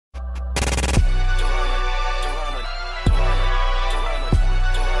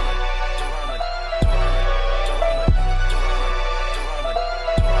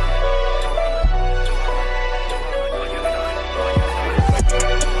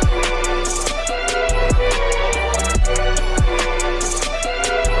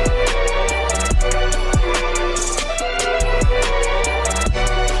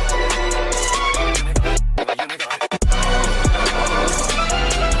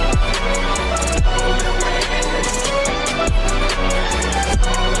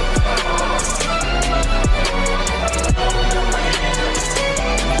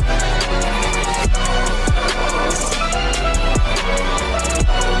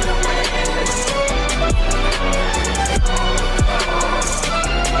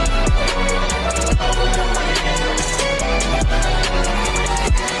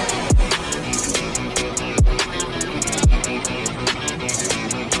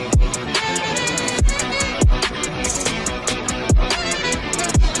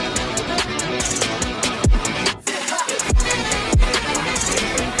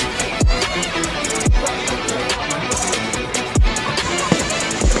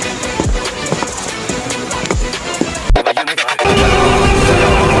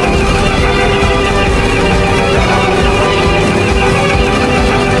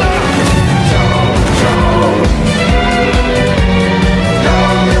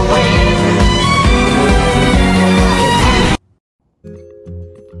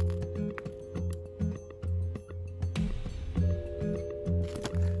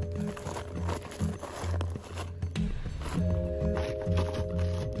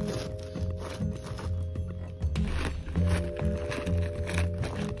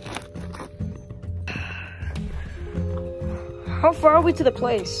How far are we to the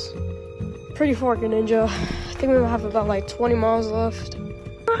place? Pretty far, Ninja. I think we have about like 20 miles left.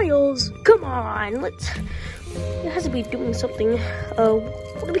 Miles? Come on, let's... It has to be doing something.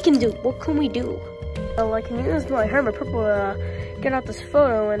 What we can do? What can we do? I can use my Hermit Purple to get out this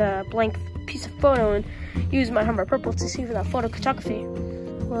photo and a blank piece of photo and use my Hermit Purple to see for that photography.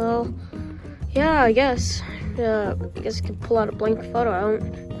 Well, yeah, I guess. I guess I can pull out a blank photo out.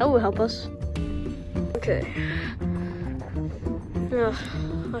 That will help us. Okay.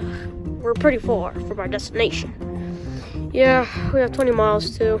 We're pretty far from our destination. Yeah, we have 20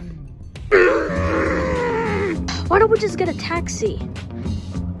 miles too. Why don't we just get a taxi?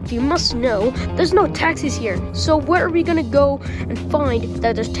 You must know, there's no taxis here. So where are we gonna go and find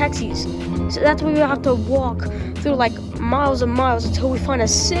that there's taxis? So that's why we have to walk through like miles and miles until we find a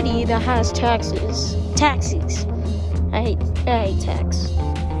city that has taxis. Taxis. I hate tax.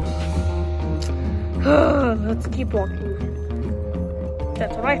 Let's keep walking.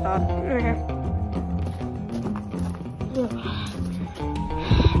 That's what I thought.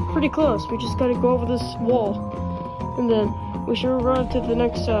 Pretty close. We just gotta go over this wall. And then we should run to the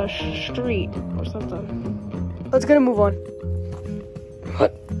next street or something. Let's get a move on.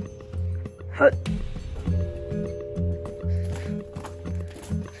 Hut. Hut.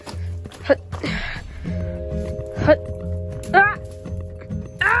 Hut. Hut. Ah!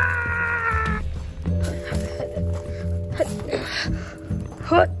 Ah! Hut.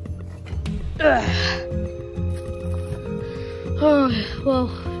 Hut. Oh, well,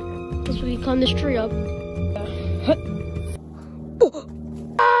 guess we can climb this tree up.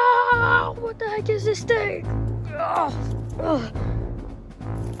 Oh, what the heck is this thing?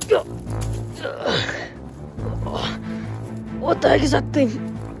 What the heck is that thing?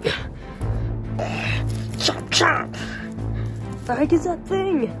 Chomp chomp! What the heck is that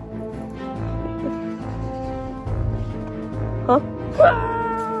thing? Huh?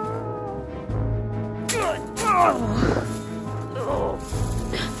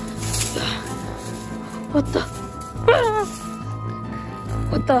 What the?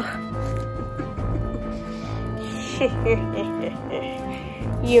 What the?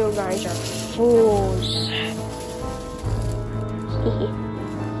 You guys are fools.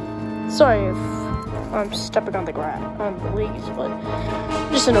 Sorry if I'm stepping on the leaves, but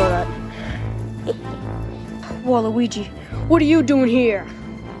just ignore that. Waluigi, what are you doing here?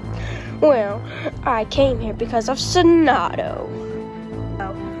 Well, I came here because of Sonato.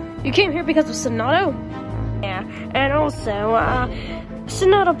 Oh, you came here because of Sonato? Yeah, and also,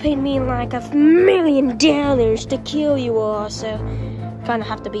 Sonato paid me like $1 million to kill you all, so kinda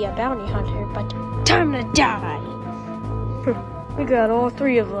have to be a bounty hunter, but time to die. We got all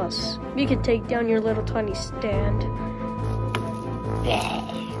three of us. We can take down your little tiny stand.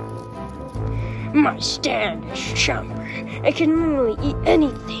 My stand is Chomper. It can literally eat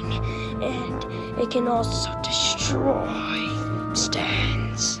anything, and it can also destroy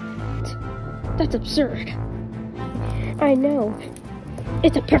stands. That's absurd. I know.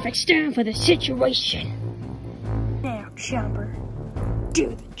 It's a perfect stand for the situation. Now, Chomper,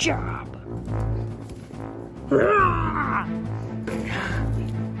 do the job.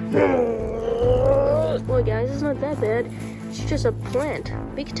 Well, guys, it's not that bad. It's just a plant.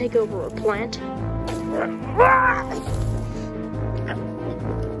 We can take over a plant.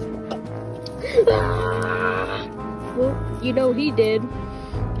 Well, you know he did.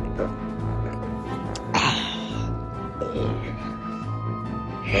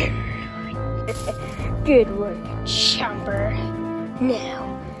 Good work, Chomper.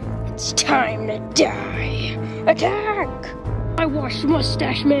 Now, it's time to die. Attack! I washed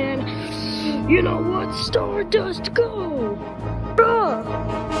mustache, man. You know what? Stardust, go!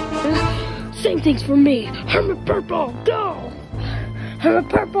 Same thing's for me. Hermit Purple, go! Hermit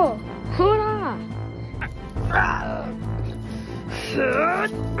Purple, hurrah!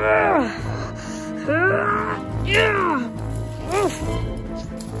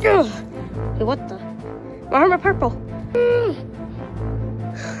 Hey, what the? My Hermit Purple.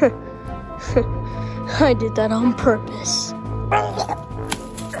 I did that on purpose.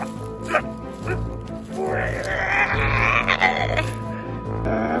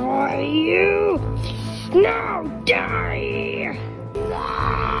 You now die.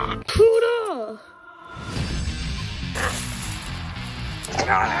 Kuda.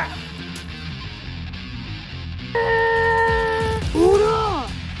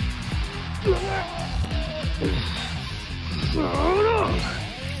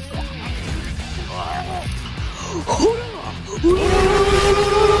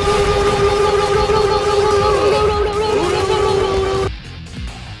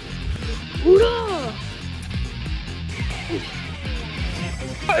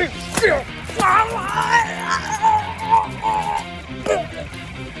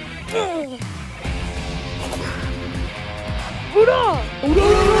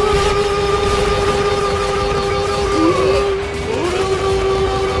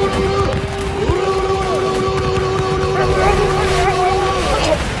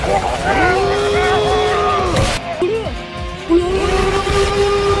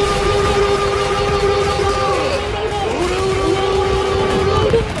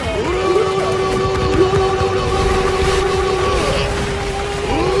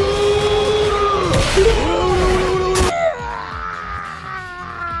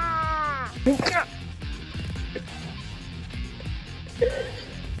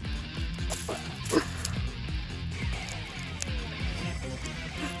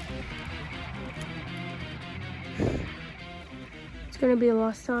 It's gonna be the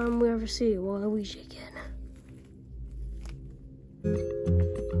last time we ever see Waluigi again.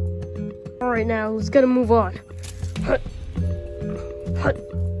 Alright, now let's gotta move on. Hut. Hut.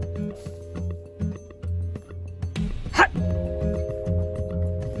 Hut.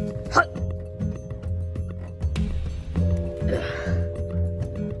 Hut.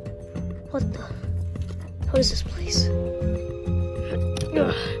 What the? What is this place?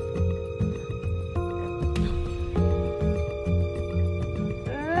 Ugh.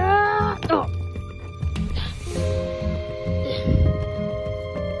 Oh.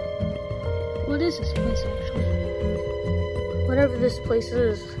 What is this place actually? Whatever this place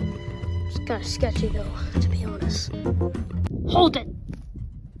is, it's kind of sketchy though, to be honest. Hold it!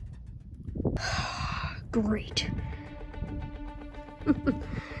 Great.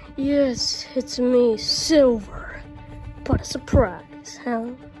 Yes, it's me, Silver. What a surprise, huh?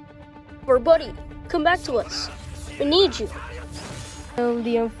 Or buddy, come back to us. We need you. Well,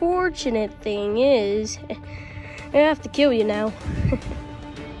 the unfortunate thing is, I have to kill you now.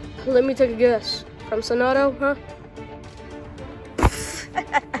 Let me take a guess. From Sonato, huh?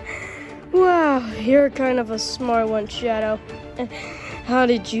 Wow, you're kind of a smart one, Shadow. How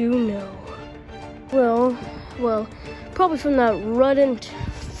did you know? Well, probably from that rudent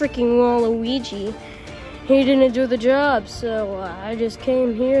freaking Waluigi. He didn't do the job, so I just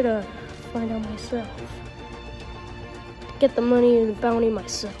came here to find out myself. Get the money and the bounty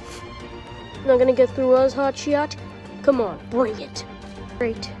myself. Not gonna get through us, hotshot? Come on, bring it.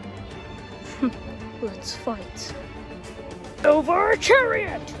 Great. Let's fight. Over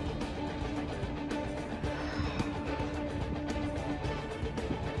chariot!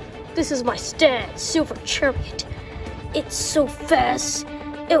 This is my stand, Silver Chariot. It's so fast,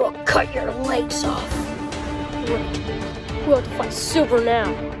 it will cut your legs off. Right, we'll have to fight Silver now.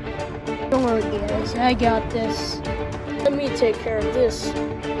 Don't worry guys, I got this. Let me take care of this.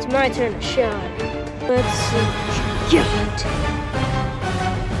 It's my turn to shine. Let's see what you get.